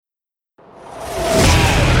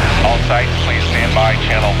site. Please stand by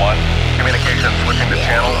channel 1. Communication switching to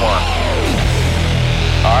channel 1.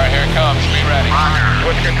 All right, here it comes. Be ready.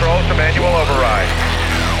 Switch controls to manual override.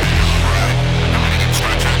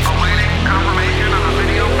 Awaiting confirmation on the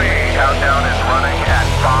video feed. Countdown is running at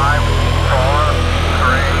 5, 4,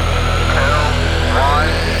 3, 2,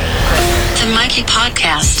 1. The Mikey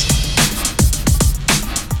Podcast.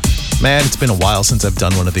 Man, it's been a while since I've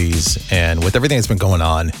done one of these, and with everything that's been going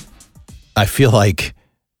on, I feel like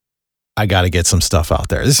I got to get some stuff out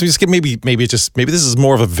there. This is maybe this is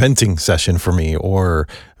more of a venting session for me, or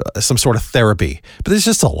some sort of therapy. But there's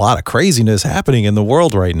just a lot of craziness happening in the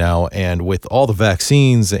world right now, and with all the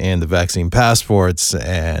vaccines and the vaccine passports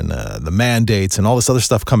and the mandates and all this other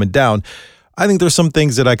stuff coming down, I think there's some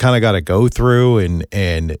things that I kind of got to go through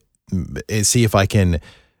and see if I can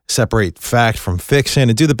separate fact from fiction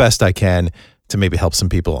and do the best I can to maybe help some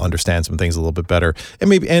people understand some things a little bit better,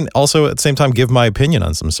 and also at the same time give my opinion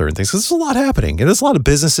on some certain things, because there's a lot happening, and there's a lot of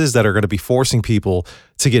businesses that are going to be forcing people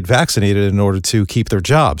to get vaccinated in order to keep their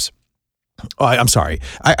jobs. I'm sorry.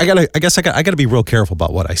 I gotta be real careful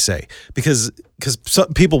about what I say, because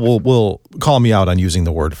some people will call me out on using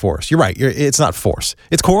the word force. You're right. It's not force.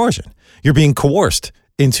 It's coercion. You're being coerced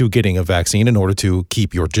into getting a vaccine in order to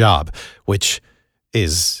keep your job, which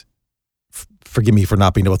is, forgive me for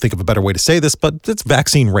not being able to think of a better way to say this, but it's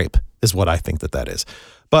vaccine rape is what I think that is.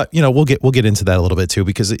 But, we'll get into that a little bit too,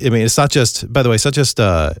 because it's not just, by the way, it's not just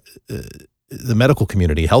the medical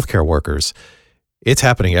community, healthcare workers. It's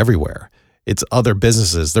happening everywhere. It's other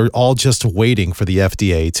businesses. They're all just waiting for the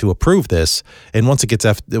FDA to approve this. And once it gets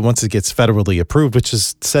federally approved, which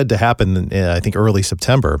is said to happen, I think early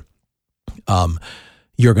September,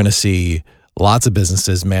 you're going to see lots of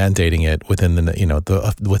businesses mandating it within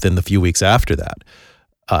the few weeks after that.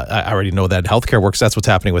 I already know that healthcare workers. That's what's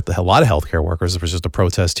happening with a lot of healthcare workers. There was just a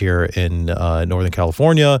protest here in Northern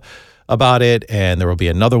California about it, and there will be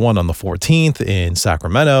another one on the 14th in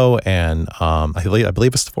Sacramento, and I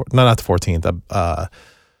believe it's not the 14th.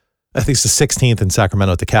 I think it's the 16th in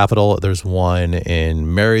Sacramento at the Capitol. There's one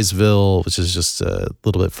in Marysville, which is just a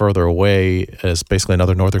little bit further away. It's basically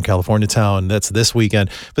another Northern California town. That's this weekend.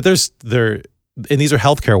 But these are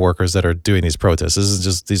healthcare workers that are doing these protests.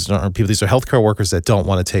 These aren't people. These are healthcare workers that don't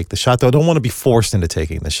want to take the shot. They don't want to be forced into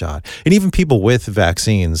taking the shot. And even people with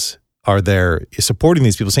vaccines are there supporting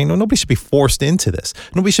these people, saying, no, nobody should be forced into this.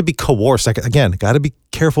 Nobody should be coerced. Again, got to be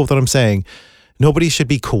careful with what I'm saying. Nobody should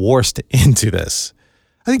be coerced into this.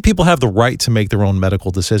 I think people have the right to make their own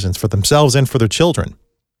medical decisions for themselves and for their children.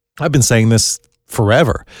 I've been saying this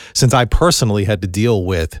forever, since I personally had to deal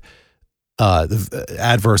with the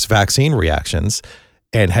adverse vaccine reactions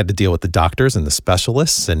and had to deal with the doctors and the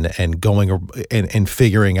specialists and going and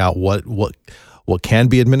figuring out what can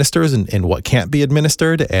be administered and what can't be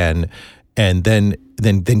administered, and then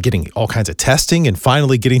getting all kinds of testing, and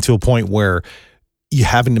finally getting to a point where you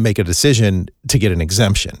having to make a decision to get an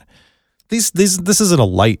exemption. This isn't this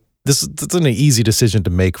isn't an easy decision to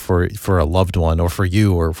make for a loved one or for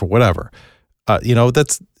you or for whatever.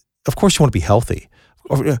 That's, of course you want to be healthy.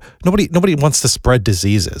 Nobody wants to spread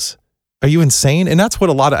diseases. Are you insane? And that's what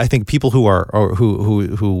a lot of, I think, people who are, or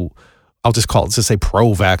who I'll just call it, to say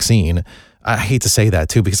pro-vaccine. I hate to say that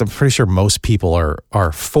too, because I'm pretty sure most people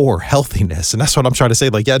are for healthiness, and that's what I'm trying to say.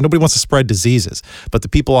 Like, yeah, nobody wants to spread diseases, but the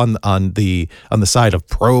people on the side of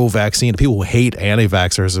pro-vaccine, people who hate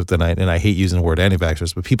anti-vaxxers, and I hate using the word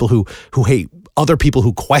anti-vaxxers, but people who hate other people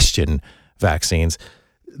who question vaccines,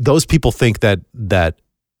 those people think that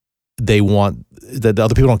they want that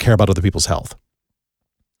other people don't care about other people's health.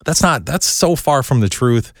 That's so far from the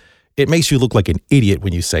truth. It makes you look like an idiot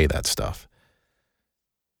when you say that stuff.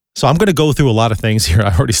 So I'm going to go through a lot of things here.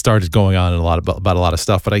 I already started going on about a lot of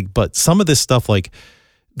stuff, but some of this stuff, like,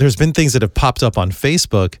 there's been things that have popped up on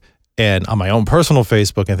Facebook and on my own personal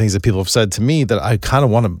Facebook, and things that people have said to me that I kind of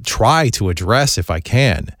want to try to address if I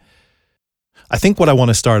can. I think what I want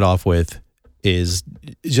to start off with is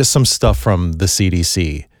just some stuff from the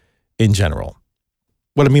CDC in general.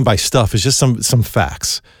 What I mean by stuff is just some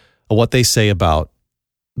facts of what they say about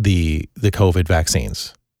the COVID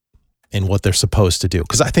vaccines and what they're supposed to do.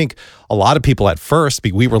 Because I think a lot of people at first,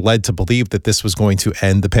 we were led to believe that this was going to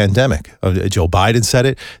end the pandemic. Joe Biden said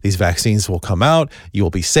it. These vaccines will come out. You will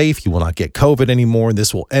be safe. You will not get COVID anymore. And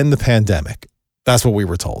this will end the pandemic. That's what we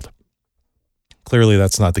were told. Clearly,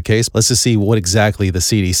 that's not the case. Let's just see what exactly the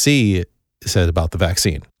CDC said about the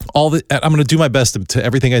vaccine. I'm going to do my best to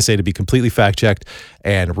everything I say to be completely fact-checked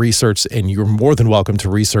and researched, and you're more than welcome to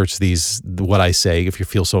research what I say if you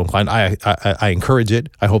feel so inclined. I encourage it.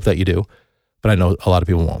 I hope that you do, but I know a lot of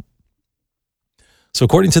people won't. So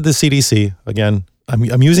according to the CDC, again,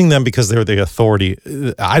 I'm using them because they're the authority.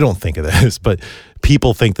 I don't think of this, but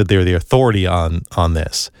people think that they're the authority on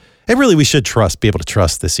this. And really, we should be able to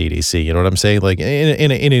trust the CDC. You know what I'm saying? Like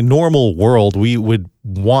in a normal world, we would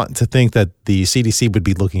want to think that the CDC would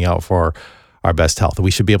be looking out for our best health.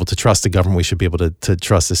 We should be able to trust the government. We should be able to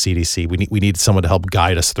trust the CDC. We need someone to help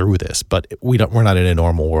guide us through this, but we're not in a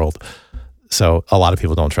normal world. So a lot of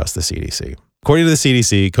people don't trust the CDC. According to the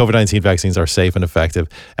CDC, COVID-19 vaccines are safe and effective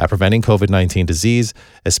at preventing COVID-19 disease,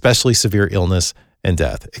 especially severe illness and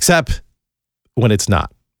death, except when it's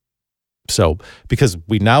not. So, because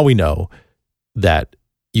we know that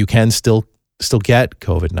you can still get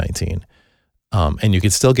COVID-19, and you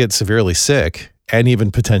can still get severely sick and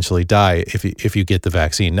even potentially die if you get the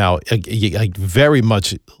vaccine. Now, very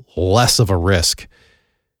much less of a risk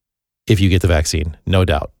if you get the vaccine, no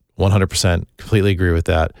doubt, 100%, completely agree with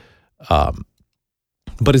that.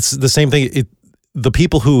 But it's the same thing. The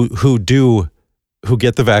people who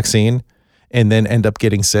get the vaccine and then end up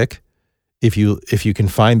getting sick, if you can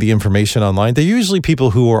find the information online, they're usually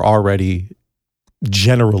people who are already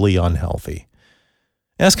generally unhealthy.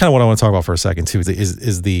 And that's kind of what I want to talk about for a second too,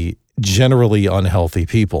 is the generally unhealthy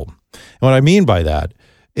people. And what I mean by that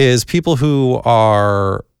is people who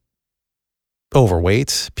are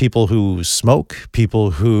overweight, people who smoke,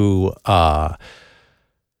 people who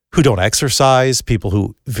don't exercise, people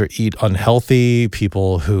who eat unhealthy,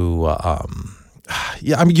 people who,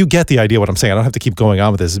 you get the idea what I'm saying. I don't have to keep going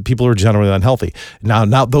on with this. People who are generally unhealthy.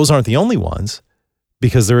 Now those aren't the only ones,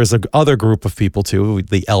 because there is other group of people too,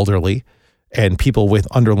 the elderly and people with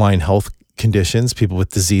underlying health conditions, people with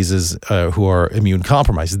diseases who are immune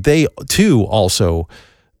compromised. They too also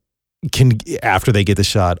can, after they get the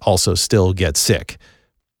shot, also still get sick.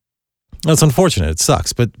 That's unfortunate. It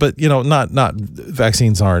sucks, but not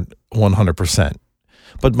vaccines aren't 100%.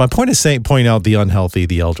 But my point is pointing out the unhealthy,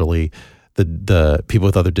 the elderly, the people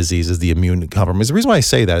with other diseases, the immune compromised. The reason why I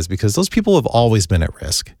say that is because those people have always been at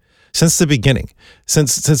risk since the beginning.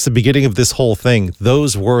 Since the beginning of this whole thing,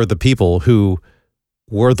 those were the people who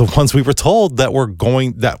were the ones we were told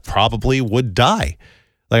that probably would die.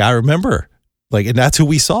 Like, I remember, and that's who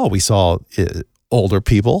we saw. We saw older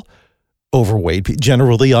people, overweight,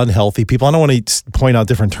 generally unhealthy people. I don't want to point out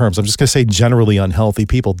different terms. I'm just going to say generally unhealthy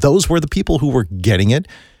people. Those were the people who were getting it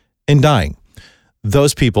and dying.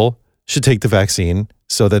 Those people should take the vaccine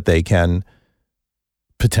so that they can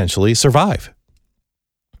potentially survive.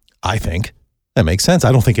 I think that makes sense.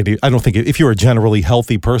 I don't think if you're a generally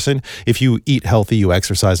healthy person, if you eat healthy, you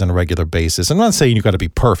exercise on a regular basis. I'm not saying you've got to be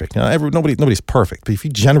perfect. Nobody's perfect, but if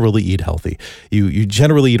you generally eat healthy, you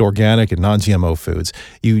generally eat organic and non-GMO foods,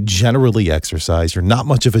 you generally exercise, you're not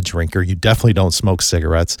much of a drinker, you definitely don't smoke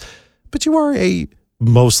cigarettes, but you are a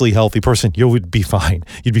mostly healthy person, you would be fine.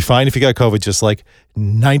 You'd be fine if you got COVID, just like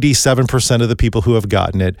 97% of the people who have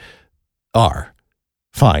gotten it are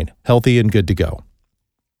fine, healthy, and good to go.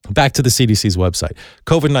 Back to the CDC's website.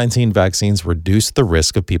 COVID-19 vaccines reduce the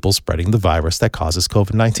risk of people spreading the virus that causes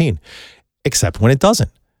COVID-19, except when it doesn't,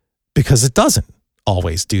 because it doesn't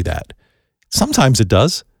always do that. Sometimes it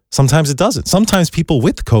does. Sometimes it doesn't. Sometimes people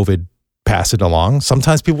with COVID pass it along.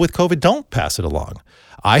 Sometimes people with COVID don't pass it along.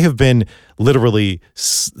 I have been literally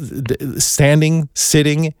sitting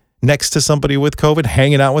next to somebody with COVID,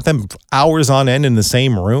 hanging out with them hours on end in the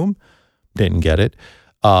same room. Didn't get it.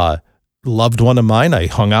 Loved one of mine, I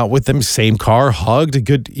hung out with them, same car, hugged,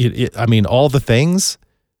 all the things.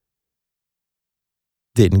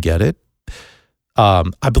 Didn't get it.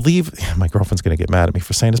 I believe my girlfriend's going to get mad at me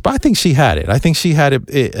for saying this, but I think she had it. I think she had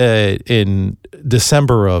it in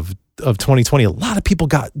December of 2020. A lot of people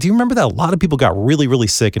do you remember that? A lot of people got really, really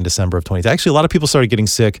sick in December of 2020. Actually, a lot of people started getting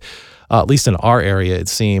sick, at least in our area, it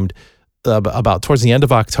seemed, about towards the end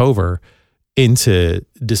of October into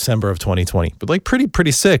December of 2020, but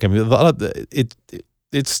pretty sick. I mean,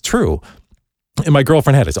 it's true. And my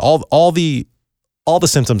girlfriend had it. All the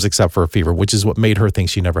symptoms except for a fever, which is what made her think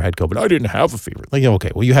she never had COVID. I didn't have a fever.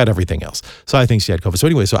 Okay, well, you had everything else. So I think she had COVID. So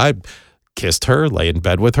anyway, I kissed her, lay in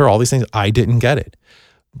bed with her, all these things. I didn't get it.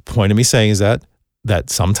 Point of me saying is that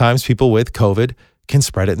sometimes people with COVID can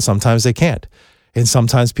spread it and sometimes they can't. And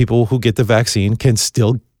sometimes people who get the vaccine can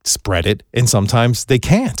still spread it and sometimes they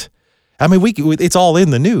can't. I mean, it's all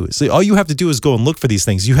in the news. All you have to do is go and look for these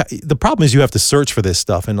things. The problem is you have to search for this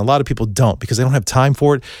stuff, and a lot of people don't because they don't have time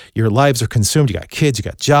for it. Your lives are consumed. You got kids, you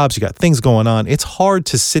got jobs, you got things going on. It's hard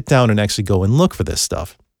to sit down and actually go and look for this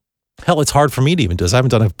stuff. Hell, it's hard for me to even do this. I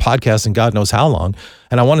haven't done a podcast in God knows how long,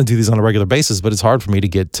 and I want to do these on a regular basis, but it's hard for me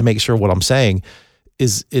to make sure what I'm saying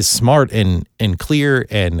is smart and clear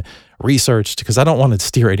and researched because I don't want to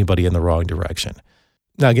steer anybody in the wrong direction.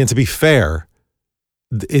 Now, again, to be fair,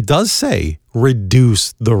 it does say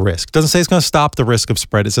reduce the risk. It doesn't say it's going to stop the risk of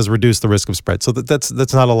spread. It says reduce the risk of spread. So that's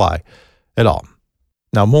not a lie at all.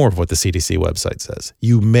 Now, more of what the CDC website says.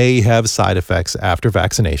 You may have side effects after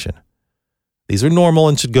vaccination. These are normal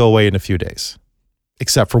and should go away in a few days,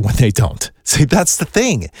 except for when they don't. See, that's the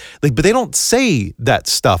thing. But they don't say that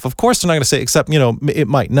stuff. Of course, they're not going to say, except, it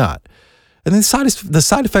might not. And the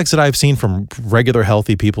side effects that I've seen from regular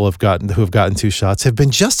healthy people who have gotten 2 shots have been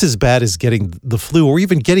just as bad as getting the flu or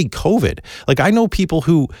even getting COVID. Like, I know people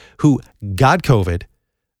who got COVID,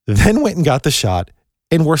 then went and got the shot,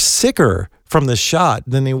 and were sicker from the shot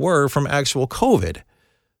than they were from actual COVID.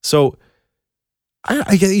 So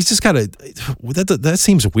you just gotta, that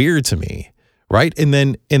seems weird to me, right? And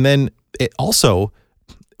then it also,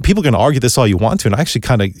 people can argue this all you want to, and I actually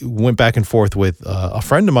kind of went back and forth with a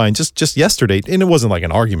friend of mine just yesterday, and it wasn't like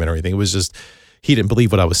an argument or anything. It was just he didn't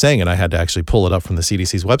believe what I was saying, and I had to actually pull it up from the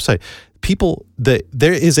CDC's website.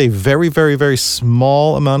 There is a very, very, very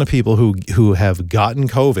small amount of people who have gotten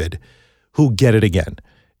COVID who get it again.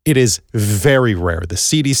 It is very rare. The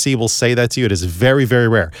CDC will say that to you. It is very, very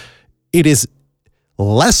rare. It is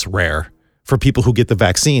less rare for people who get the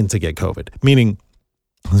vaccine to get COVID, meaning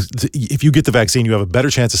if you get the vaccine, you have a better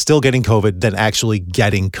chance of still getting COVID than actually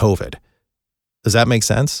getting COVID. Does that make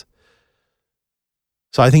sense?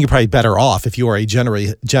 So I think you're probably better off if you are a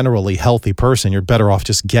generally healthy person. You're better off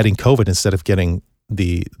just getting COVID instead of getting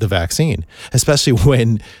the vaccine, especially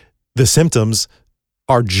when the symptoms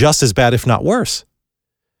are just as bad, if not worse.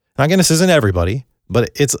 Now, again, this isn't everybody, but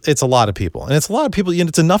it's a lot of people. And it's a lot of people,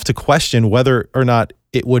 it's enough to question whether or not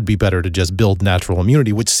it would be better to just build natural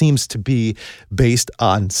immunity, which seems to be based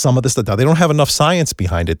on some of this stuff. Now, they don't have enough science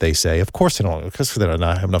behind it, they say. Of course they don't, because they don't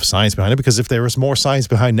have enough science behind it, because if there was more science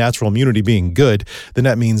behind natural immunity being good, then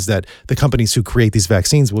that means that the companies who create these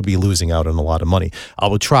vaccines would be losing out on a lot of money. I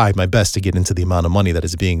will try my best to get into the amount of money that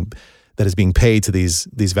is being paid to these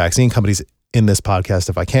vaccine companies in this podcast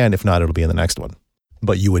if I can. If not, it'll be in the next one.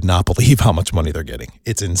 But you would not believe how much money they're getting.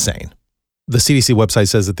 It's insane. The CDC website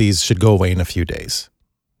says that these should go away in a few days.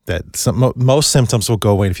 That most symptoms will go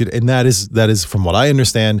away in a few days. And that is, from what I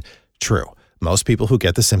understand, true. Most people who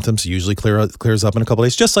get the symptoms usually clears up in a couple of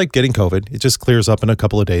days, just like getting COVID. It just clears up in a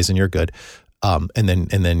couple of days and you're good. And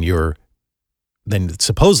then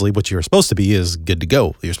supposedly what you're supposed to be is good to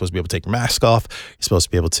go. You're supposed to be able to take your mask off. You're supposed to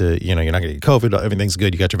be able to, you're not going to get COVID. Everything's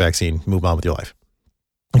good. You got your vaccine. Move on with your life.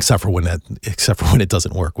 Except for when it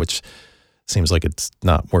doesn't work, which seems like it's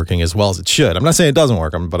not working as well as it should. I'm not saying it doesn't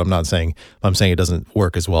work, I'm saying it doesn't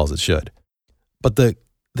work as well as it should. But the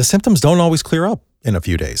symptoms don't always clear up in a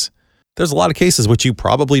few days. There's a lot of cases which you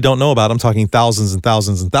probably don't know about. I'm talking thousands and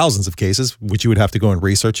thousands and thousands of cases, which you would have to go and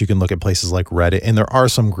research. You can look at places like Reddit, and there are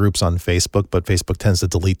some groups on Facebook, but Facebook tends to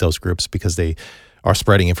delete those groups because they are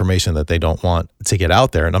spreading information that they don't want to get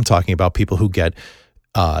out there. And I'm talking about people who get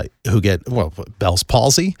Bell's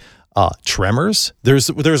palsy, tremors. There's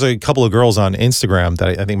a couple of girls on Instagram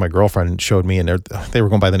that I think my girlfriend showed me, and they were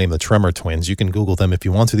going by the name of the Tremor Twins. You can Google them if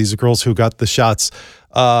you want to. These are girls who got the shots,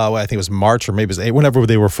 I think it was March or maybe it was whenever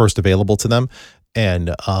they were first available to them,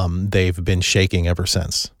 and they've been shaking ever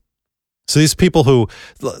since. So these people who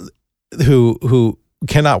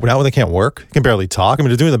cannot, now they can't work, can barely talk. I mean,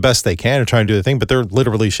 they're doing the best they can, they're trying to do the thing, but they're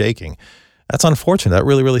literally shaking. That's unfortunate. That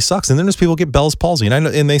really, really sucks. And then there's people who get Bell's palsy.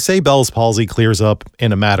 And they say Bell's palsy clears up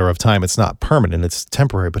in a matter of time. It's not permanent. It's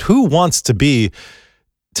temporary. But who wants to be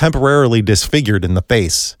temporarily disfigured in the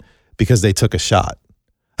face because they took a shot?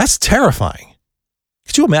 That's terrifying.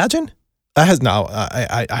 Could you imagine?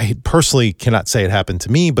 I personally cannot say it happened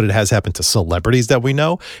to me, but it has happened to celebrities that we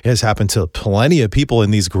know. It has happened to plenty of people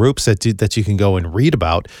in these groups that you can go and read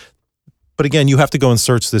about. But again, you have to go and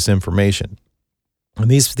search this information. And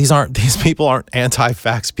these people aren't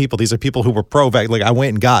anti-vax people. These are people who were pro-vax. Like, I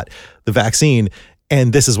went and got the vaccine,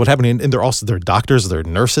 and this is what happened. And they're doctors, they're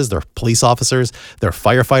nurses, they're police officers, they're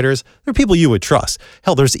firefighters. They're people you would trust.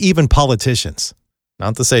 Hell, there's even politicians.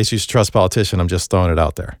 Not to say you should trust politicians. I'm just throwing it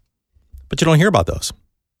out there. But you don't hear about those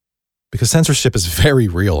because censorship is very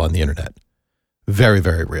real on the internet. Very,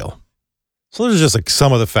 very real. So there's just like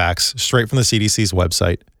some of the facts straight from the CDC's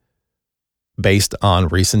website based on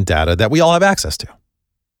recent data that we all have access to.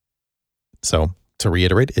 So, to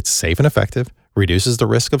reiterate, it's safe and effective, reduces the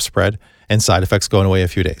risk of spread, and side effects going away in a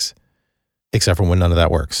few days, except for when none of that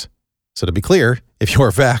works. So, to be clear, if you are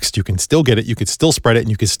vaxxed, you can still get it, you can still spread it, and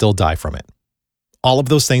you can still die from it. All of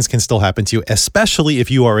those things can still happen to you, especially if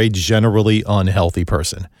you are a generally unhealthy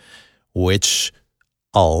person, which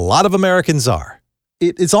a lot of Americans are.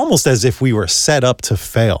 it's almost as if we were set up to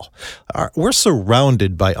fail. We're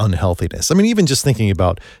surrounded by unhealthiness. I mean, even just thinking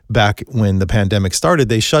about back when the pandemic started,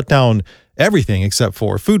 they shut down everything except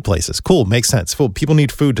for food places. Cool, makes sense. People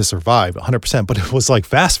need food to survive 100%, but it was like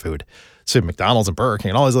fast food. So McDonald's and Burger King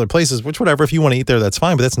and all these other places, which whatever, if you want to eat there, that's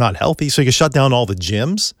fine, but that's not healthy. So you can shut down all the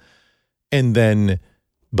gyms and then,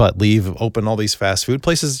 but leave open all these fast food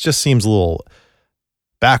places. It just seems a little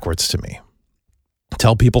backwards to me.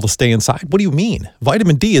 Tell people to stay inside. What do you mean?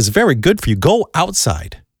 Vitamin D is very good for you. Go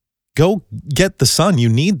outside. Go get the sun. You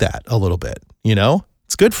need that a little bit, you know?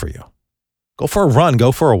 It's good for you. Go for a run.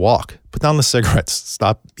 Go for a walk. Put down the cigarettes.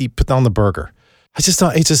 Put down the burger. It's just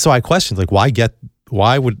so I questioned, like, why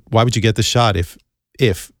would you get the shot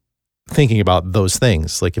if thinking about those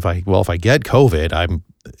things? Like if I get COVID,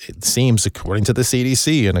 it seems according to the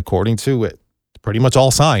CDC and according to it, pretty much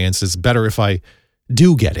all science, it's better if I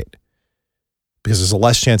do get it. Because there's a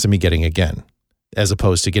less chance of me getting it again, as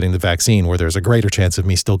opposed to getting the vaccine where there's a greater chance of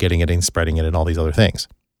me still getting it and spreading it and all these other things.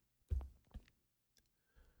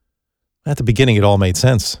 At the beginning, it all made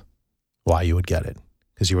sense why you would get it,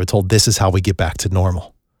 because you were told this is how we get back to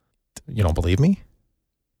normal. You don't believe me?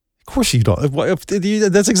 Of course you don't.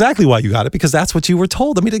 That's exactly why you got it, because that's what you were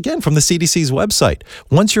told. I mean, again, from the CDC's website,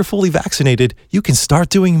 once you're fully vaccinated, you can start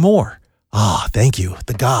doing more. Thank you.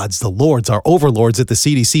 The gods, the lords, our overlords at the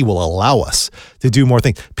CDC will allow us to do more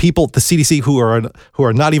things. People at the CDC who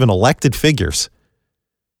are not even elected figures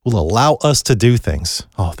will allow us to do things.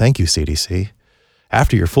 Thank you, CDC.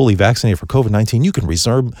 After you're fully vaccinated for COVID-19, you can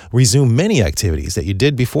resume many activities that you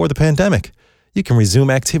did before the pandemic. You can resume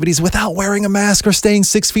activities without wearing a mask or staying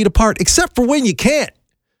 6 feet apart, except for when you can't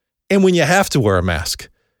and when you have to wear a mask,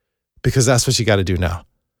 because that's what you got to do now.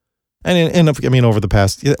 And I mean, over the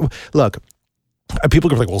past, look, people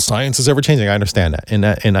go like, well, science is ever changing. I understand that.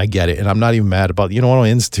 And I get it. And I'm not even mad about, want to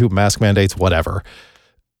institute mask mandates, whatever.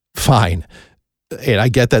 Fine. And I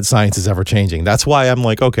get that science is ever changing. That's why I'm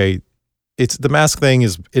like, okay, it's the mask thing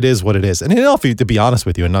it is what it is. And to be honest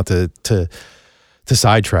with you and not to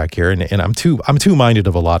sidetrack here. And I'm too minded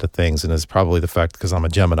of a lot of things. And it's probably the fact because I'm a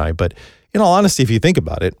Gemini. But in all honesty, if you think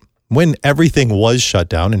about it, when everything was shut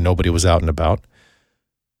down and nobody was out and about,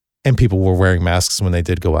 and people were wearing masks when they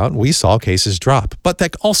did go out, we saw cases drop. But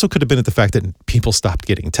that also could have been at the fact that people stopped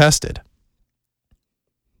getting tested.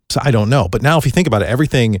 So I don't know. But now if you think about it,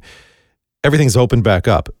 everything's opened back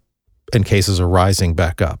up and cases are rising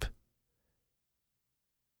back up.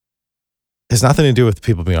 It has nothing to do with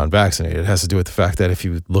people being unvaccinated. It has to do with the fact that if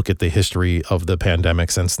you look at the history of the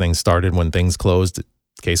pandemic since things started, when things closed,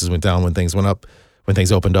 cases went down. When things went up, when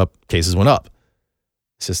things opened up, cases went up.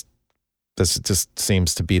 This just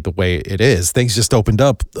seems to be the way it is. Things just opened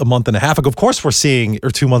up a month and a half ago. Of course we're seeing, or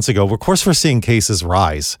 2 months ago, of course we're seeing cases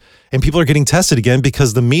rise. And people are getting tested again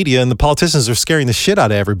because the media and the politicians are scaring the shit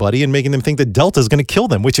out of everybody and making them think that Delta is going to kill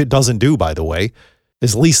them, which it doesn't do, by the way.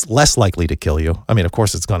 Is less likely to kill you. I mean, of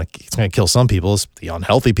course it's going to kill some people, it's the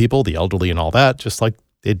unhealthy people, the elderly and all that, just like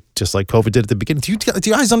COVID did at the beginning. Do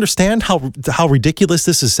you guys understand how ridiculous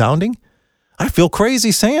this is sounding? I feel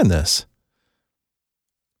crazy saying this.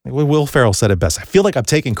 Will Ferrell said it best. I feel like I'm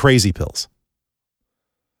taking crazy pills.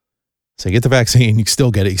 So you get the vaccine, you still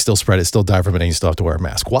get it, you still spread it, still die from it, and you still have to wear a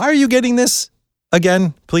mask. Why are you getting this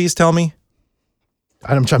again? Please tell me.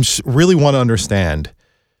 I really want to understand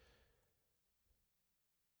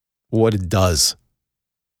what it does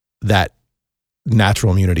that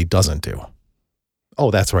natural immunity doesn't do. Oh,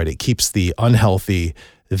 that's right. It keeps the unhealthy,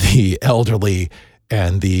 the elderly,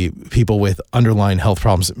 and the people with underlying health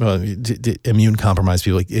problems, immune compromised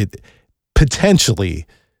people, it potentially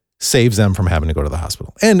saves them from having to go to the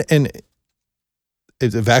hospital. And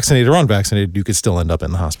if vaccinated or unvaccinated, you could still end up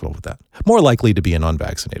in the hospital with that. More likely to be an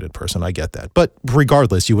unvaccinated person, I get that. But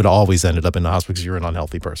regardless, you would always ended up in the hospital because you're an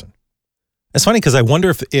unhealthy person. It's funny because I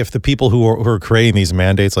wonder if the people who are creating these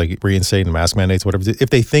mandates, like reinstating mask mandates, whatever, if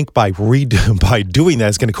they think by doing that,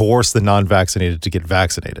 it's going to coerce the non-vaccinated to get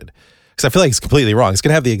vaccinated. Because I feel like it's completely wrong. It's going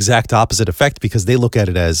to have the exact opposite effect because they look at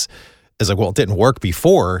it as like, well, it didn't work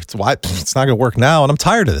before. It's not going to work now, and I'm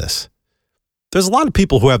tired of this. There's a lot of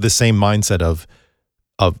people who have the same mindset of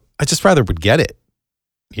I just rather would get it,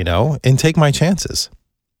 and take my chances.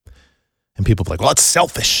 And people are like, well, it's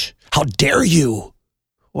selfish. How dare you?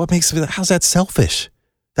 How's that selfish?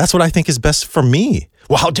 That's what I think is best for me.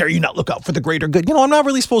 Well, how dare you not look out for the greater good? I'm not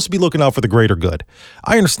really supposed to be looking out for the greater good.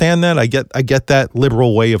 I understand that. I get that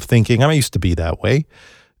liberal way of thinking. I used to be that way.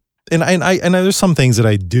 And there's some things that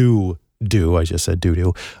I do. I just said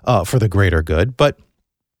do for the greater good. But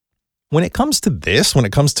when it comes to this, when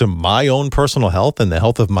it comes to my own personal health and the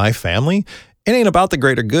health of my family, it ain't about the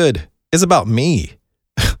greater good. It's about me.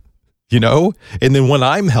 you know? And then when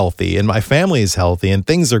I'm healthy and my family is healthy and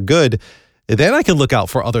things are good, then I can look out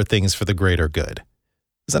for other things for the greater good.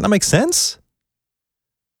 Does that not make sense?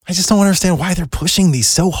 I just don't understand why they're pushing these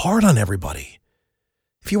so hard on everybody.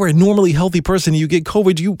 If you were a normally healthy person and you get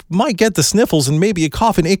COVID, you might get the sniffles and maybe a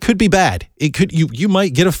cough, and it could be bad. It could you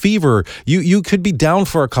might get a fever. You could be down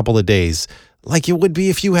for a couple of days, like it would be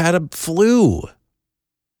if you had a flu.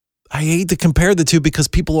 I hate to compare the two because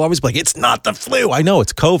people always be like, it's not the flu. I know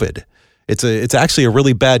it's COVID. It's actually a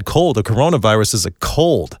really bad cold. A coronavirus is a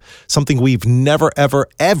cold, something we've never, ever,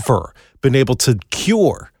 ever been able to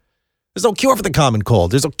cure. There's no cure for the common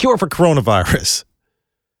cold. There's no cure for coronavirus.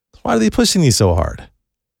 Why are they pushing these so hard?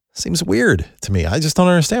 Seems weird to me. I just don't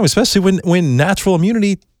understand, especially when natural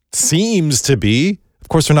immunity seems to be. Of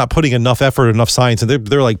course, they're not putting enough effort, enough science, and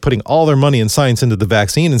they're like putting all their money and science into the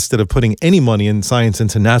vaccine instead of putting any money and science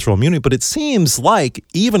into natural immunity. But it seems like,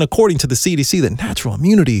 even according to the CDC, that natural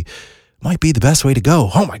immunity might be the best way to go.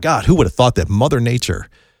 Oh my God, who would have thought that Mother Nature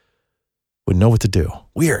would know what to do?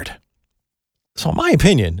 Weird. So in my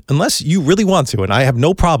opinion, unless you really want to, and I have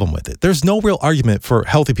no problem with it, there's no real argument for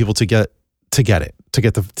healthy people to get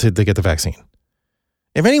the vaccine.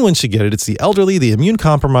 If anyone should get it, it's the elderly, the immune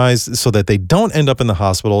compromised, so that they don't end up in the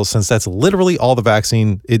hospital, since that's literally all the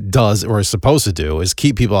vaccine it does or is supposed to do is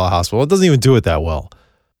keep people out of the hospital. It doesn't even do it that well.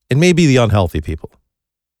 It may be the unhealthy people.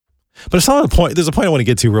 But it's not a point. There's a point I want to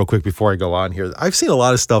get to real quick before I go on here. I've seen a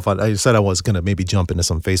lot of stuff I said I was going to maybe jump into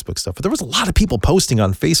some Facebook stuff, but there was a lot of people posting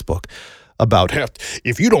on Facebook about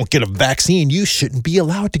if you don't get a vaccine, you shouldn't be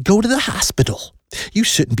allowed to go to the hospital. You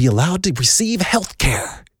shouldn't be allowed to receive health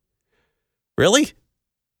care. Really?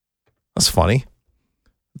 That's funny.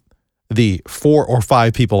 The 4 or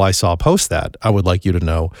 5 people I saw post that, I would like you to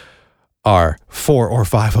know, are 4 or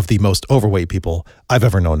 5 of the most overweight people I've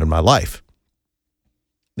ever known in my life.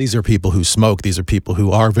 These are people who smoke. These are people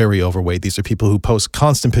who are very overweight. These are people who post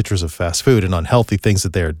constant pictures of fast food and unhealthy things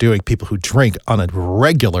that they are doing. People who drink on a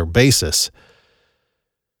regular basis.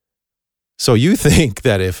 So you think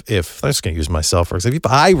that if I'm just going to use myself for example,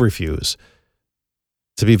 if I refuse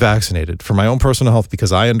to be vaccinated for my own personal health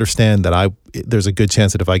because I understand that there's a good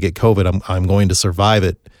chance that if I get COVID, I'm going to survive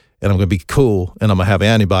it and I'm going to be cool and I'm going to have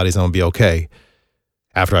antibodies and I'm going to be okay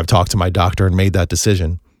after I've talked to my doctor and made that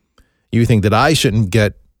decision. You think that I shouldn't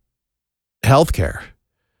get health care,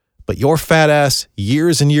 but your fat ass,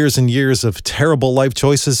 years and years and years of terrible life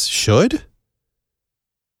choices should? Why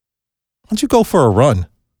don't you go for a run?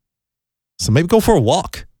 So maybe go for a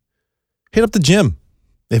walk. Hit up the gym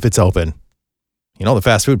if it's open. You know, the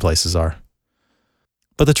fast food places are.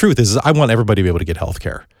 But the truth is I want everybody to be able to get health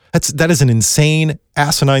care. That is an insane,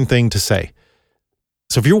 asinine thing to say.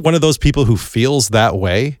 So if you're one of those people who feels that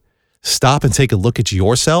way, stop and take a look at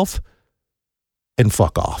yourself and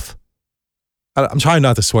fuck off. I'm trying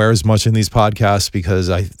not to swear as much in these podcasts because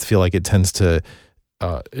I feel like it tends to,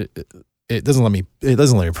 it doesn't let me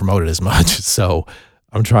promote it as much. So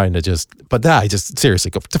I'm trying to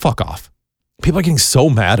seriously go to fuck off. People are getting so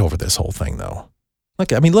mad over this whole thing though.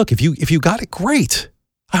 Like, I mean, look, if you got it, great.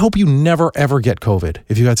 I hope you never, ever get COVID.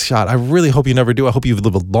 If you got shot, I really hope you never do. I hope you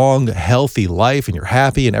live a long, healthy life and you're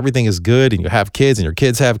happy and everything is good and you have kids and your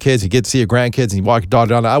kids have kids. You get to see your grandkids and you walk your dog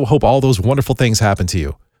down. I hope all those wonderful things happen to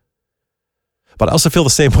you. But I also feel the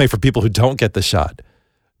same way for people who don't get the shot.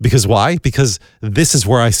 Because why? Because this is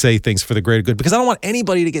where I say things for the greater good. Because I don't want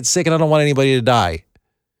anybody to get sick and I don't want anybody to die.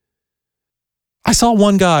 I saw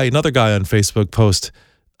another guy on Facebook post,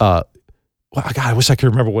 God, I wish I could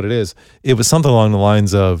remember what it is. It was something along the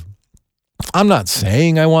lines of, I'm not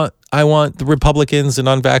saying I want the Republicans and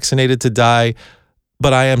unvaccinated to die,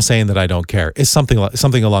 but I am saying that I don't care. It's something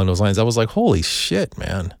along those lines. I was like, holy shit,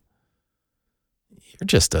 man. You're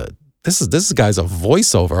just this guy's a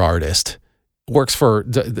voiceover artist. Works for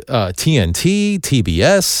TNT,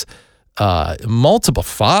 TBS, multiple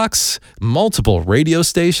Fox, multiple radio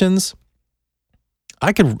stations.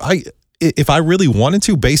 If I really wanted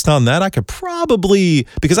to, based on that, I could probably,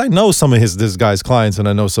 because I know some of this guy's clients and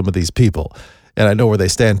I know some of these people and I know where they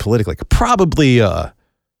stand politically, I could probably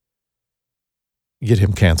get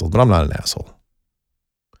him canceled, but I'm not an asshole.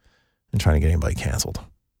 I'm trying to get anybody canceled.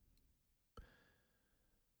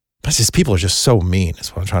 But just people are just so mean, is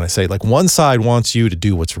what I'm trying to say. Like, one side wants you to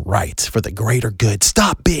do what's right for the greater good.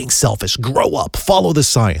 Stop being selfish. Grow up. Follow the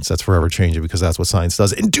science. That's forever changing because that's what science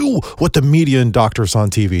does. And do what the media and doctors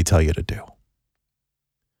on TV tell you to do.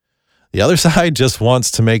 The other side just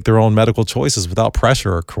wants to make their own medical choices without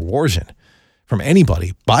pressure or coercion from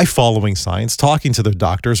anybody by following science, talking to their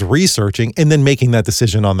doctors, researching, and then making that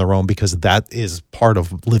decision on their own because that is part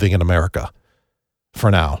of living in America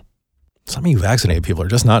for now. Some of you vaccinated people are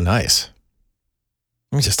just not nice.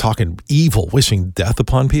 I'm just talking evil, wishing death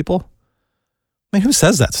upon people. I mean, who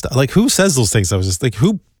says that stuff? Like, who says those things? I was just like,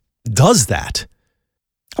 who does that?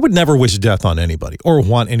 I would never wish death on anybody or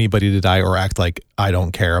want anybody to die or act like I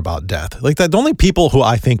don't care about death. Like that, the only people who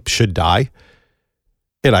I think should die,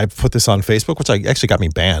 and I put this on Facebook, which actually got me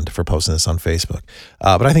banned for posting this on Facebook.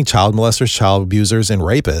 But I think child molesters, child abusers, and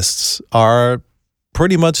rapists are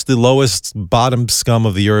pretty much the lowest bottom scum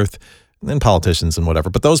of the earth, and politicians and whatever.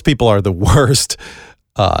 But those people are the worst.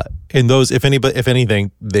 And those, if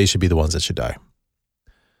anything, they should be the ones that should die.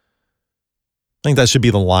 I think that should be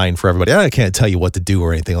the line for everybody. I can't tell you what to do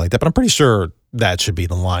or anything like that, but I'm pretty sure that should be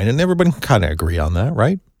the line, and everybody can kind of agree on that,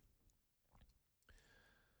 right?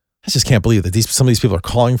 I just can't believe that some of these people are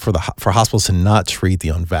calling for hospitals to not treat the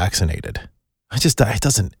unvaccinated.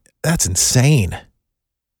 That's insane.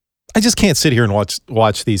 I just can't sit here and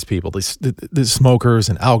watch these people, the smokers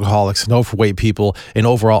and alcoholics and overweight people and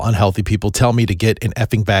overall unhealthy people tell me to get an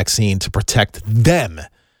effing vaccine to protect them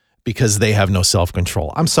because they have no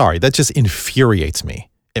self-control. I'm sorry, that just infuriates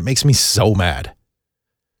me. It makes me so mad.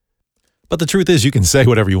 But the truth is, you can say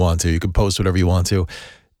whatever you want to. You can post whatever you want to.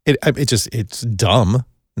 It's dumb,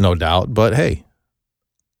 no doubt. But hey,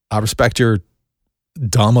 I respect your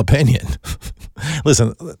dumb opinion.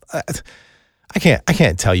 Listen, I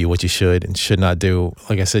can't tell you what you should and should not do.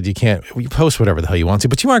 Like I said, you post whatever the hell you want to,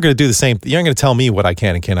 but you aren't going to do the same. You aren't going to tell me what I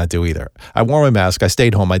can and cannot do either. I wore my mask. I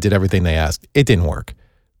stayed home. I did everything they asked. It didn't work.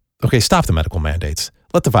 Okay, stop the medical mandates.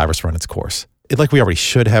 Let the virus run its course. Like we already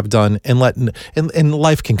should have done, and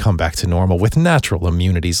life can come back to normal with natural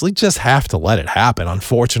immunities. We just have to let it happen.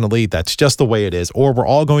 Unfortunately, that's just the way it is. Or we're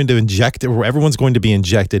all going to inject it, or everyone's going to be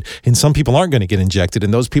injected, and some people aren't going to get injected,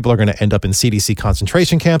 and those people are going to end up in CDC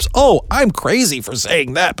concentration camps. Oh, I'm crazy for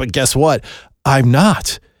saying that, but guess what? I'm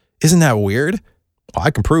not. Isn't that weird? Well,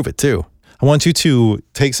 I can prove it too. I want you to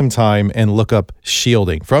take some time and look up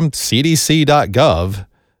shielding from cdc.gov.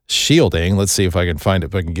 Shielding. Let's see if I can find it,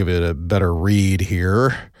 if I can give it a better read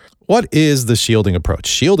here. What is the shielding approach?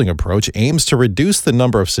 Shielding approach aims to reduce the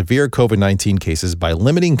number of severe COVID-19 cases by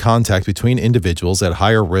limiting contact between individuals at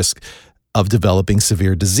higher risk of developing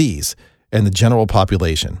severe disease and the general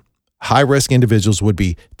population. High-risk individuals would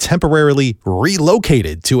be temporarily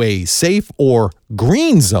relocated to a safe or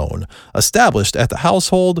green zone established at the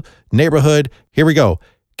household, neighborhood, here we go,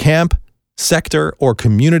 camp, sector, or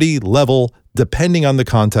community level, depending on the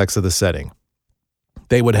context of the setting.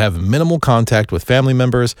 They would have minimal contact with family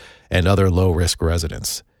members and other low-risk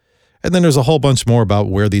residents. And then there's a whole bunch more about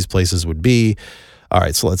where these places would be. All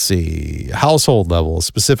right, so let's see. Household level,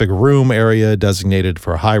 specific room area designated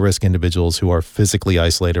for high-risk individuals who are physically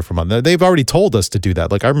isolated from others. They've already told us to do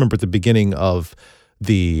that. Like I remember at the beginning of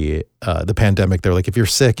the pandemic, they're like, if you're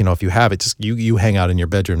sick, if you have it, just you hang out in your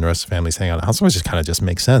bedroom, the rest of the family's hanging out in the house. It just kind of just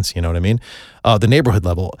makes sense, you know what I mean? The neighborhood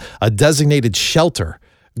level, a designated shelter,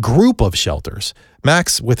 group of shelters,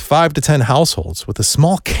 max with 5 to 10 households, with a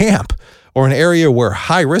small camp or an area where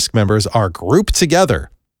high-risk members are grouped together.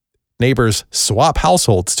 Neighbors swap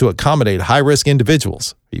households to accommodate high-risk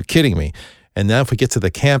individuals. Are you kidding me? And then if we get to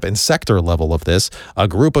the camp and sector level of this, a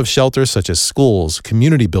group of shelters such as schools,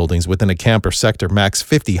 community buildings within a camp or sector max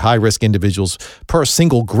 50 high-risk individuals per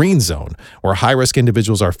single green zone, where high-risk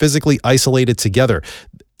individuals are physically isolated together.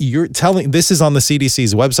 You're telling, this is on the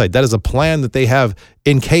CDC's website. That is a plan that they have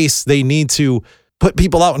in case they need to put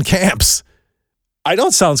people out in camps. I know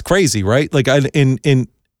it sounds crazy, right? Like I can't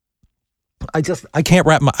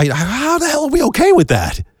wrap how the hell are we okay with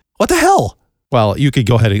that? What the hell? Well, you could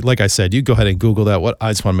go ahead and, like I said, you go ahead and Google that.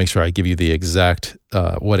 I just want to make sure I give you the exact,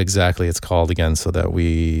 what exactly it's called again, so that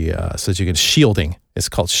so that you can shielding. It's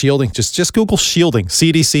called shielding. Just Google shielding,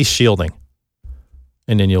 CDC shielding,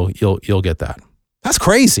 and then you'll get that. That's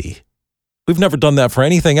crazy. We've never done that for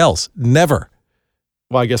anything else. Never.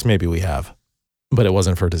 Well, I guess maybe we have, but it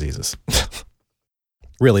wasn't for diseases.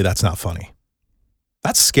 Really, that's not funny.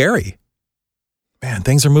 That's scary. Man,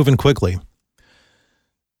 things are moving quickly.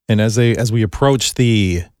 And as we approach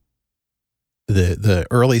the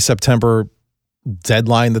early September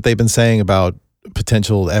deadline that they've been saying about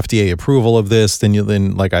potential FDA approval of this,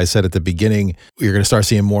 then like I said at the beginning, you're going to start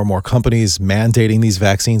seeing more and more companies mandating these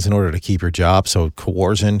vaccines in order to keep your job. So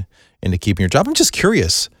coercion into keeping your job. I'm just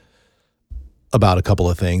curious about a couple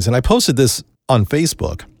of things. And I posted this on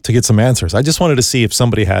Facebook to get some answers. I just wanted to see if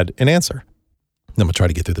somebody had an answer. I'm going to try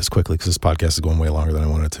to get through this quickly because this podcast is going way longer than I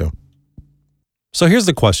wanted to. So here's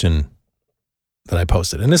the question that I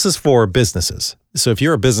posted, and this is for businesses. So if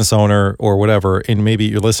you're a business owner or whatever, and maybe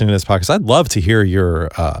you're listening to this podcast, I'd love to hear your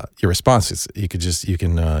responses. You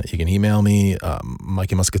can email me,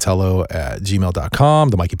 MikeyMuscatello@gmail.com,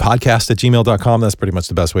 the Mikey Podcast @gmail.com. That's pretty much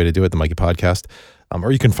the best way to do it, the Mikey Podcast.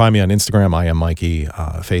 Or you can find me on Instagram. I am Mikey.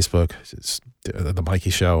 Facebook, it's the Mikey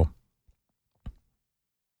Show.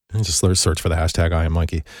 And just search for the hashtag I am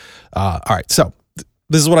Mikey. All right. So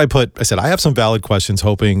this is what I put. I said, I have some valid questions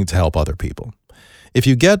hoping to help other people. If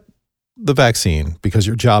you get the vaccine because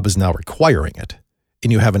your job is now requiring it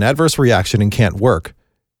and you have an adverse reaction and can't work,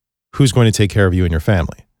 who's going to take care of you and your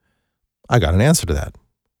family? I got an answer to that.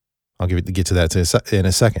 I'll get to that in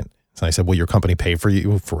a second. So I said, will your company pay for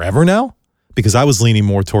you forever now? Because I was leaning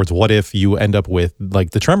more towards what if you end up with like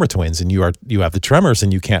the Tremor twins and you have the tremors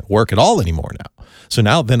and you can't work at all anymore now. So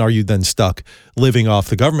now then are you then stuck living off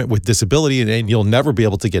the government with disability and you'll never be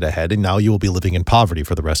able to get ahead, and now you will be living in poverty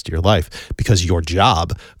for the rest of your life because your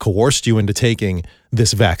job coerced you into taking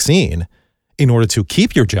this vaccine in order to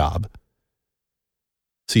keep your job.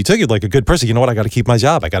 So you took it like a good person. You know what? I got to keep my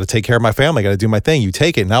job. I got to take care of my family. I got to do my thing. You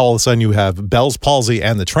take it. Now all of a sudden you have Bell's palsy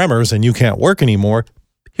and the tremors and you can't work anymore.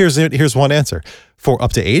 Here's one answer. For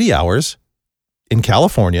up to 80 hours in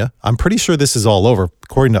California, I'm pretty sure this is all over,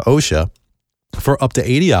 according to OSHA, for up to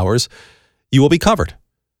 80 hours, you will be covered.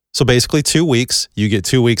 So basically 2 weeks, you get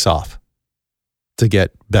 2 weeks off to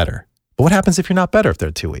get better. But what happens if you're not better if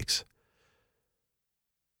they're 2 weeks?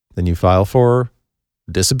 Then you file for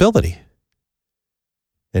disability.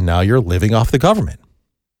 And now you're living off the government.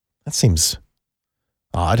 That seems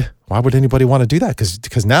odd. Why would anybody want to do that?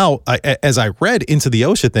 Because now, as I read into the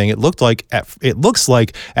OSHA thing, it looks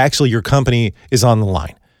like actually your company is on the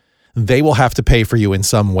line. They will have to pay for you in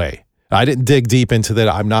some way. I didn't dig deep into that.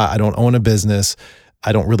 I don't own a business.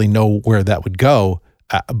 I don't really know where that would go.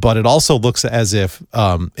 But it also looks as if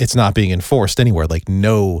it's not being enforced anywhere. Like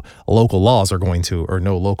no local laws are going to, or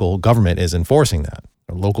no local government is enforcing that,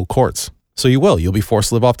 or local courts. So you'll be forced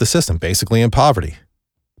to live off the system, basically in poverty.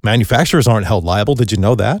 Manufacturers aren't held liable. Did you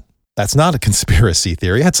know that? That's not a conspiracy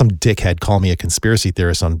theory. I had some dickhead call me a conspiracy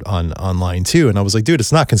theorist on online too. And I was like, dude,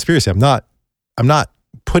 it's not conspiracy. I'm not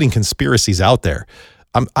putting conspiracies out there.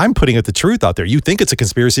 I'm putting the truth out there. You think it's a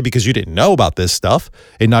conspiracy because you didn't know about this stuff,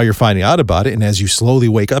 and now you're finding out about it. And as you slowly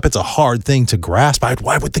wake up, it's a hard thing to grasp.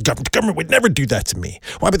 Why would the government would never do that to me?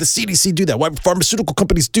 Why would the CDC do that? Why would pharmaceutical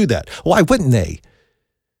companies do that? Why wouldn't they?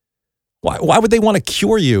 Why would they want to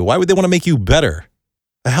cure you? Why would they want to make you better?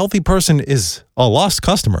 A healthy person is a lost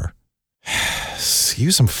customer.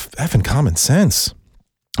 Use some effing common sense.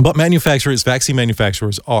 But vaccine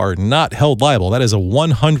manufacturers are not held liable. That is a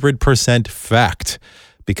 100% fact,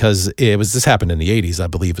 because this happened in the 80s, I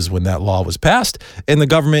believe, is when that law was passed. And the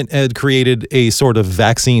government had created a sort of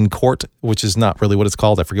vaccine court, which is not really what it's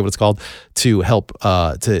called. I forget what it's called, to help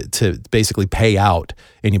to basically pay out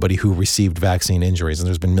anybody who received vaccine injuries. And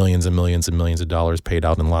there's been millions and millions and millions of dollars paid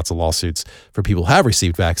out in lots of lawsuits for people who have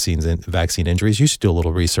received vaccines and vaccine injuries. You should do a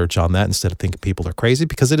little research on that instead of thinking people are crazy,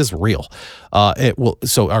 because it is real.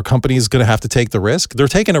 So our company is going to have to take the risk. They're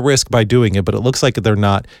taking a risk by doing it, but it looks like they're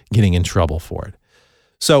not getting in trouble for it.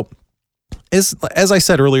 So, as I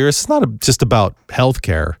said earlier, it's not just about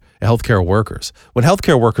healthcare workers. When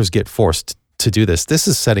healthcare workers get forced to do this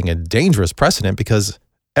is setting a dangerous precedent, because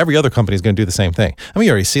every other company is going to do the same thing. I mean,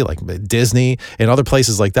 you already see like Disney and other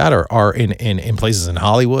places like that are in places in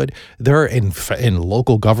Hollywood. They're in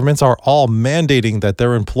local governments are all mandating that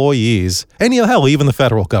their employees, and hell, even the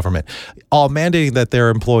federal government, all mandating that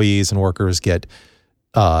their employees and workers get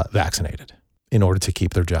vaccinated in order to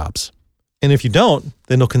keep their jobs. And if you don't,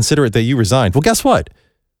 then they'll consider it that you resigned. Well, guess what?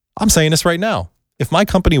 I'm saying this right now. If my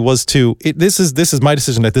company was to, this is my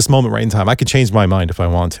decision at this moment right in time. I could change my mind if I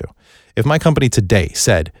want to. If my company today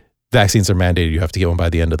said vaccines are mandated, you have to get one by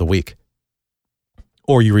the end of the week,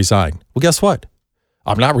 or you resign. Well, guess what?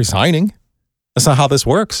 I'm not resigning. That's not how this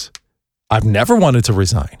works. I've never wanted to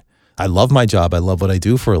resign. I love my job. I love what I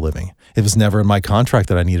do for a living. It was never in my contract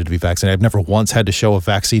that I needed to be vaccinated. I've never once had to show a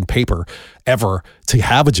vaccine paper ever to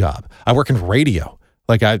have a job. I work in radio.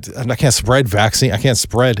 Like I can't spread vaccine. I can't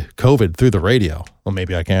spread COVID through the radio. Well,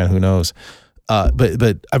 maybe I can. Who knows?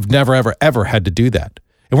 But I've never, ever had to do that.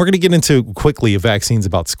 And we're going to get into quickly vaccines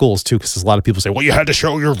about schools too, because there's a lot of people say, well, you had to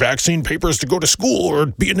show your vaccine papers to go to school or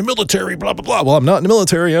be in the military, blah, blah, blah. Well, I'm not in the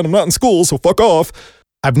military and I'm not in school, so fuck off.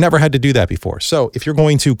 I've never had to do that before. So if you're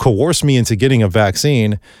going to coerce me into getting a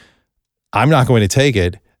vaccine, I'm not going to take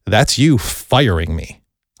it. That's you firing me.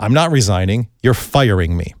 I'm not resigning. You're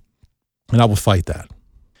firing me. And I will fight that.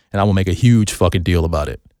 And I will make a huge fucking deal about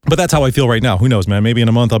it. But that's how I feel right now. Who knows, man? Maybe in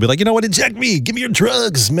a month I'll be like, you know what? Inject me. Give me your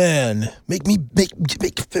drugs, man.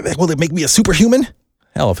 Will it make me a superhuman?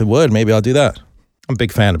 Hell, if it would, maybe I'll do that. I'm a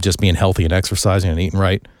big fan of just being healthy and exercising and eating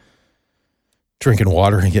right. Drinking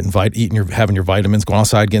water and having your vitamins, going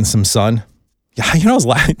outside, getting some sun. Yeah, I was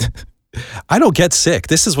I don't get sick.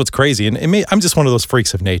 This is what's crazy. And I'm just one of those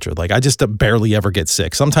freaks of nature. Like, I just barely ever get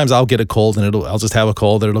sick. Sometimes I'll get a cold and I'll just have a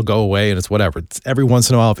cold and it'll go away and it's whatever. It's every once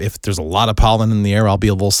in a while, if there's a lot of pollen in the air, I'll be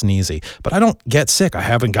a little sneezy. But I don't get sick. I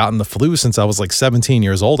haven't gotten the flu since I was like 17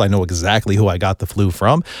 years old. I know exactly who I got the flu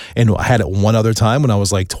from. And I had it one other time when I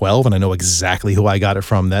was like 12, and I know exactly who I got it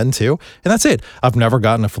from then too. And that's it. I've never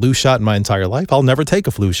gotten a flu shot in my entire life. I'll never take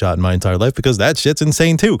a flu shot in my entire life because that shit's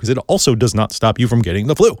insane too, because it also does not stop you from getting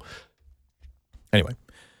the flu. Anyway,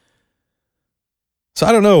 so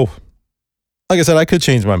I don't know. Like I said, I could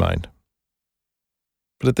change my mind.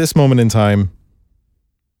 But at this moment in time,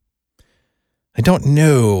 I don't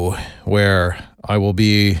know where I will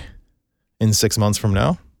be in 6 months from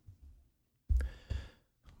now.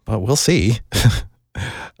 But we'll see. The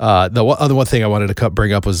other one thing I wanted to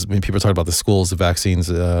bring up was when people talk about the schools, the vaccines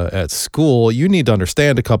at school, you need to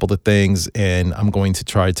understand a couple of things. And I'm going to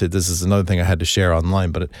try to, this is another thing I had to share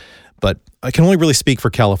online, but I can only really speak for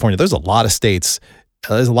California. There's a lot of states,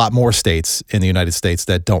 there's a lot more states in the United States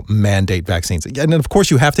that don't mandate vaccines. And then, of course,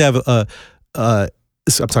 you have to have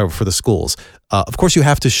I'm sorry, for the schools. Of course, you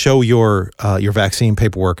have to show your vaccine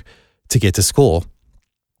paperwork to get to school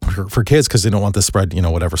for kids, because they don't want to spread,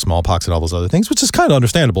 whatever, smallpox and all those other things, which is kind of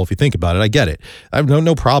understandable if you think about it. I get it. I have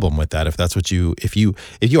no problem with that. If that's what if you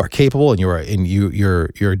are capable and your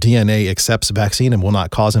DNA accepts vaccine and will not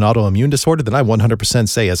cause an autoimmune disorder, then I 100%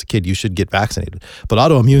 say as a kid you should get vaccinated. But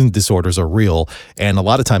autoimmune disorders are real, and a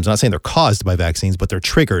lot of times, I'm not saying they're caused by vaccines, but they're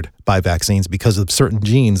triggered by vaccines because of certain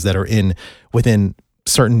genes that are within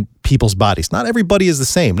certain people's bodies. Not everybody is the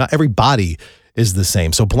same. Not every body is the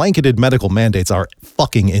same. So blanketed medical mandates are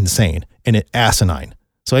fucking insane and asinine.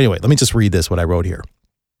 So anyway, let me just read this, what I wrote here.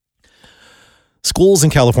 Schools in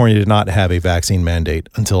California did not have a vaccine mandate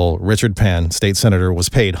until Richard Pan, state senator, was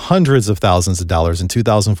paid hundreds of thousands of dollars in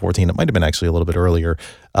 2014. It might have been actually a little bit earlier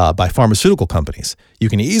by pharmaceutical companies. You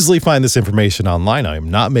can easily find this information online. I am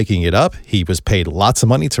not making it up. He was paid lots of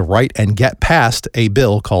money to write and get passed a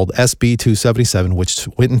bill called SB 277, which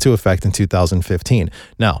went into effect in 2015.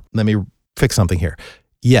 Now, let me fix something here.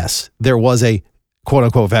 Yes, there was a quote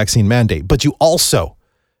unquote vaccine mandate, but you also,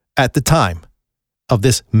 at the time of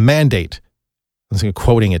this mandate, I'm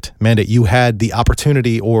quoting it, mandate, you had the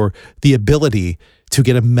opportunity or the ability to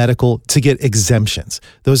get to get exemptions.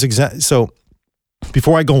 So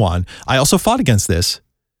before I go on, I also fought against this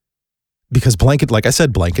because like I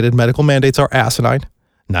said, blanketed medical mandates are asinine.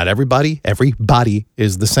 Not everybody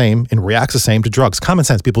is the same and reacts the same to drugs. Common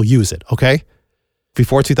sense, people use it, okay?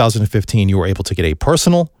 Before 2015, you were able to get a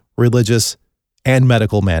personal, religious, and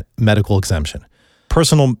medical exemption.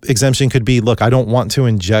 Personal exemption could be, look, I don't want to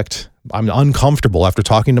inject. I'm uncomfortable after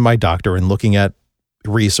talking to my doctor and looking at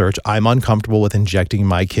research. I'm uncomfortable with injecting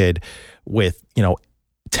my kid with,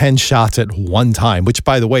 10 shots at one time, which,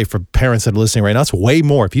 by the way, for parents that are listening right now, it's way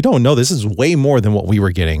more. If you don't know, this is way more than what we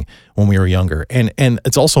were getting when we were younger. And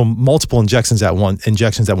it's also multiple injections at one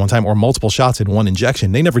time, or multiple shots in one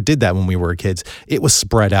injection. They never did that when we were kids. It was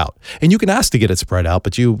spread out. And you can ask to get it spread out,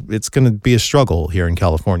 but it's going to be a struggle here in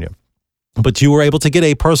California. But you were able to get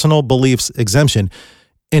a personal beliefs exemption.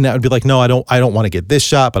 And that would be like, no, I don't want to get this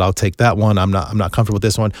shot, but I'll take that one. I'm not comfortable with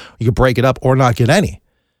this one. You could break it up or not get any.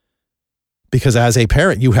 Because as a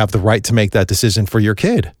parent, you have the right to make that decision for your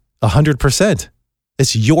kid, 100%.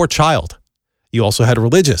 It's your child. You also had a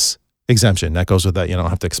religious exemption. That goes with that. You don't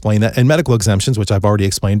have to explain that. And medical exemptions, which I've already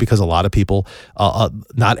explained, because a lot of people,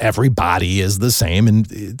 not everybody is the same.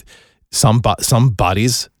 And some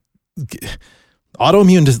bodies,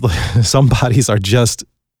 autoimmune, some bodies are just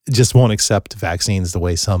won't accept vaccines the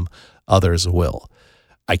way some others will.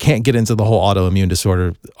 I can't get into the whole autoimmune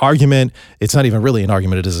disorder argument. It's not even really an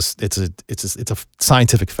argument. It's a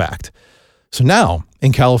scientific fact. So now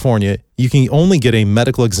in California, you can only get a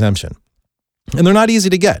medical exemption, and they're not easy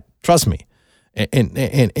to get. Trust me.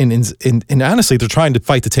 And honestly, they're trying to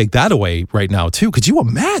fight to take that away right now too. Could you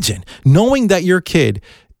imagine knowing that your kid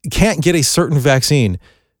can't get a certain vaccine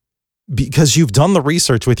because you've done the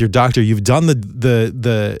research with your doctor, you've done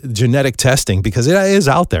the genetic testing, because it is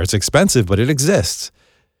out there. It's expensive, but it exists,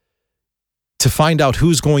 to find out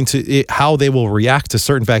how they will react to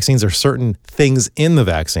certain vaccines or certain things in the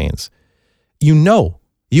vaccines. You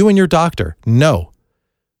and your doctor know,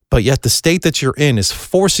 but yet the state that you're in is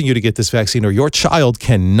forcing you to get this vaccine, or your child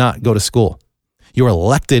cannot go to school. Your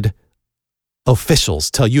elected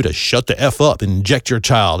officials tell you to shut the F up and inject your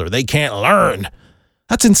child, or they can't learn.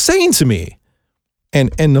 That's insane to me.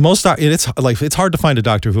 And the most, it's hard to find a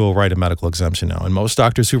doctor who will write a medical exemption now. And most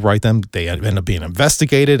doctors who write them, they end up being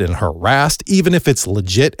investigated and harassed, even if it's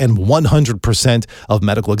legit. And 100% of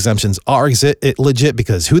medical exemptions are legit,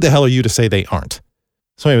 because who the hell are you to say they aren't?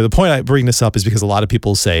 So anyway, the point I bring this up is because a lot of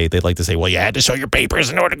people say, they'd like to say, well, you had to show your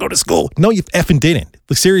papers in order to go to school. No, you effing didn't.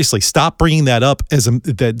 Like, seriously, stop bringing that up as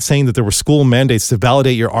saying that there were school mandates to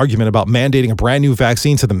validate your argument about mandating a brand new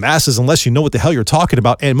vaccine to the masses unless you know what the hell you're talking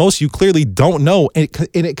about. And most of you clearly don't know, and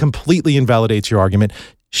it completely invalidates your argument.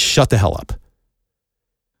 Shut the hell up.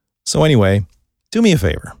 So anyway, do me a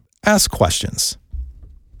favor. Ask questions.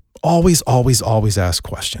 Always, always, always ask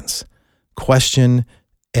questions. Question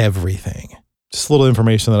everything. Just a little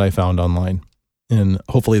information that I found online, and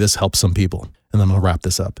hopefully this helps some people. And then I'm going to wrap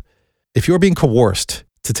this up. If you're being coerced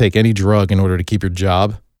to take any drug in order to keep your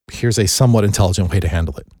job, here's a somewhat intelligent way to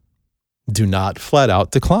handle it. Do not flat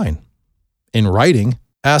out decline. In writing,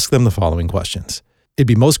 ask them the following questions. It'd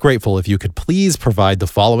be most grateful if you could please provide the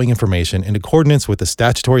following information in accordance with the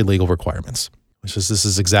statutory legal requirements. This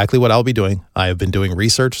is exactly what I'll be doing. I have been doing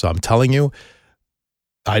research, so I'm telling you,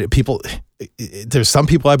 there's some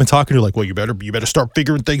people I've been talking to like, well, you better start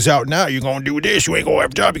figuring things out now. You're going to do this. You ain't going to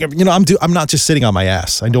have a job. I'm not just sitting on my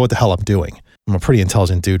ass. I know what the hell I'm doing. I'm a pretty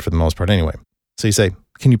intelligent dude for the most part anyway. So you say,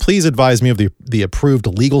 can you please advise me of the approved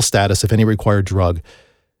legal status of any required drug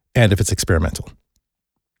and if it's experimental?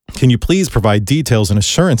 Can you please provide details and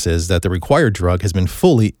assurances that the required drug has been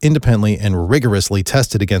fully, independently, and rigorously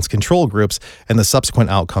tested against control groups and the subsequent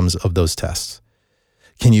outcomes of those tests?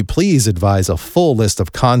 Can you please advise a full list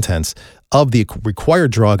of contents of the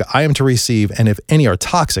required drug I am to receive and if any are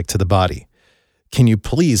toxic to the body? Can you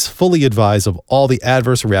please fully advise of all the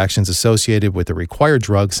adverse reactions associated with the required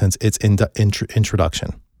drug since its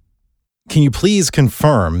introduction? Can you please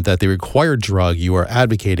confirm that the required drug you are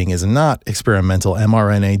advocating is not experimental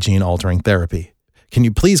mRNA gene-altering therapy? Can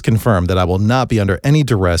you please confirm that I will not be under any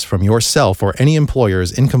duress from yourself or any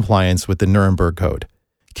employers in compliance with the Nuremberg Code?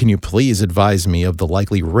 Can you please advise me of the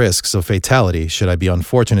likely risks of fatality should I be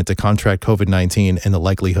unfortunate to contract COVID-19 and the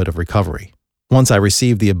likelihood of recovery? Once I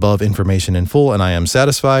receive the above information in full and I am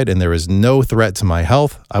satisfied and there is no threat to my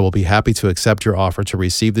health, I will be happy to accept your offer to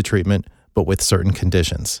receive the treatment, but with certain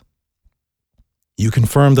conditions. You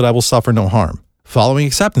confirm that I will suffer no harm. Following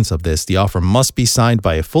acceptance of this, the offer must be signed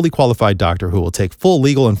by a fully qualified doctor who will take full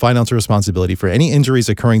legal and financial responsibility for any injuries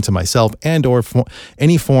occurring to myself and or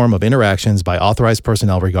any form of interactions by authorized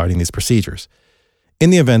personnel regarding these procedures. In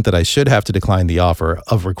the event that I should have to decline the offer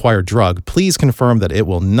of required drug, please confirm that it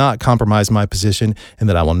will not compromise my position and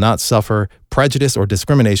that I will not suffer prejudice or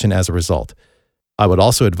discrimination as a result. I would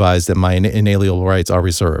also advise that my inalienable rights are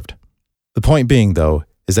reserved. The point being, though,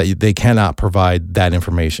 is that they cannot provide that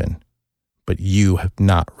information. But you have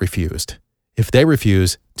not refused. If they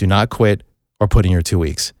refuse, do not quit or put in your 2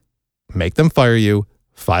 weeks. Make them fire you,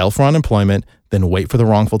 file for unemployment, then wait for the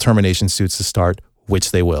wrongful termination suits to start,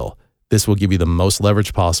 which they will. This will give you the most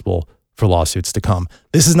leverage possible for lawsuits to come.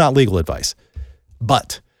 This is not legal advice,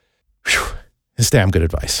 but it's damn good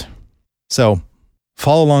advice. So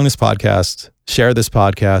follow along this podcast, share this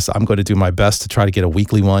podcast. I'm going to do my best to try to get a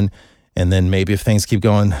weekly one. And then maybe if things keep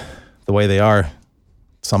going the way they are,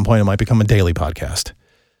 at some point, it might become a daily podcast.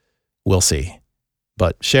 We'll see.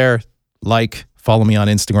 But share, like, follow me on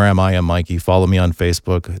Instagram. I am Mikey. Follow me on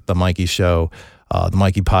Facebook, The Mikey Show, The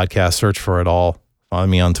Mikey Podcast. Search for it all. Follow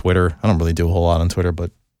me on Twitter. I don't really do a whole lot on Twitter,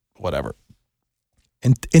 but whatever.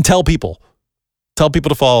 And tell people. Tell people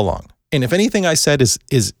to follow along. And if anything I said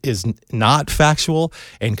is not factual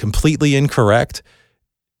and completely incorrect,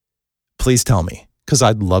 please tell me, because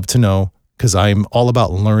I'd love to know. Because I'm all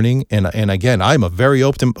about learning, and again, I'm a very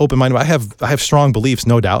open-minded. I have strong beliefs,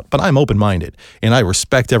 no doubt, but I'm open-minded, and I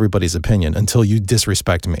respect everybody's opinion until you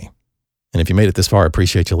disrespect me. And if you made it this far, I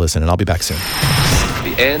appreciate you listening. I'll be back soon.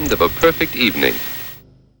 The end of a perfect evening.